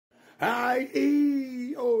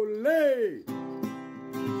I-E, ole!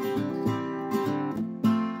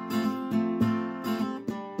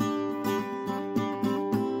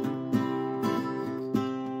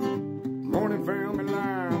 Morning found me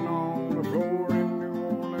lying on the floor in New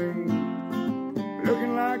Orleans,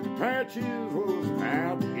 looking like the patches was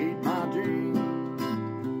out to eat my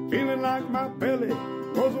jeans, feeling like my belly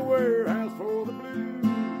was a warehouse for the blues.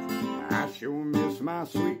 I sure miss my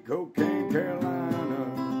sweet cocaine Carolina.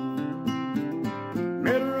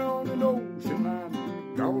 Met her on an ocean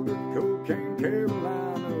liner, called her Cocaine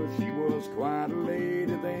Carolina. She was quite a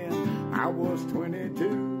lady then, I was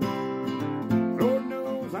 22. Lord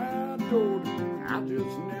knows I adored her, I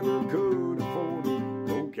just never could afford her.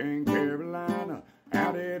 Cocaine Carolina,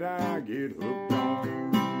 how did I get hooked on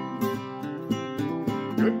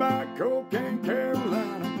you? Goodbye Cocaine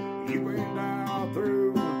Carolina, you and I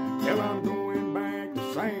through. Hell, I'm going back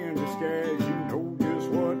to Sandy Skaggs, you know just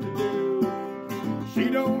what to do. She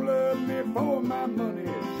don't love me for my money,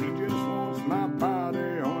 she just wants my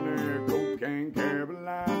body on her. Cocaine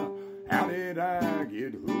Carolina, how did I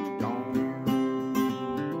get hooked on you?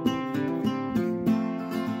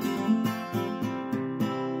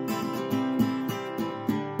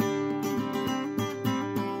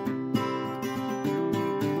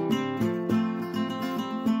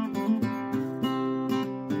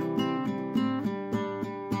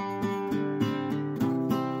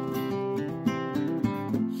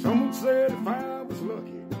 Someone said if I was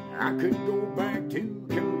lucky, I could go back to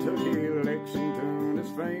Kentucky. Lexington is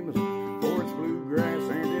famous for its bluegrass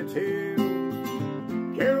and its hills.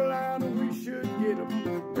 Carolina, we should get up.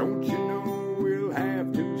 Don't you know we'll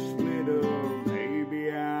have to split up?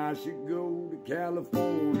 Maybe I should go to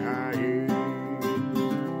California. Yeah.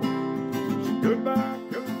 Goodbye,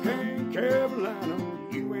 Cocaine Carolina,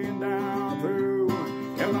 you and I are through.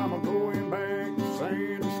 Hell, I'm going back to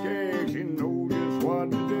Sandy Skaggs, you know just what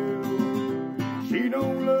to do. She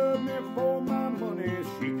don't love me for my money,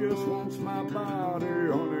 she just wants my body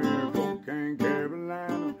on her. Cocaine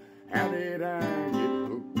Carolina, how did I get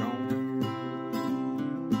hooked on you?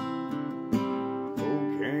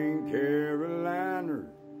 Cocaine Carolina,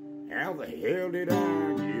 how the hell did I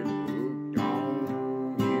get hooked on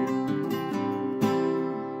you?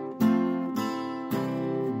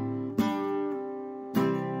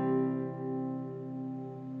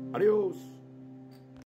 Adios.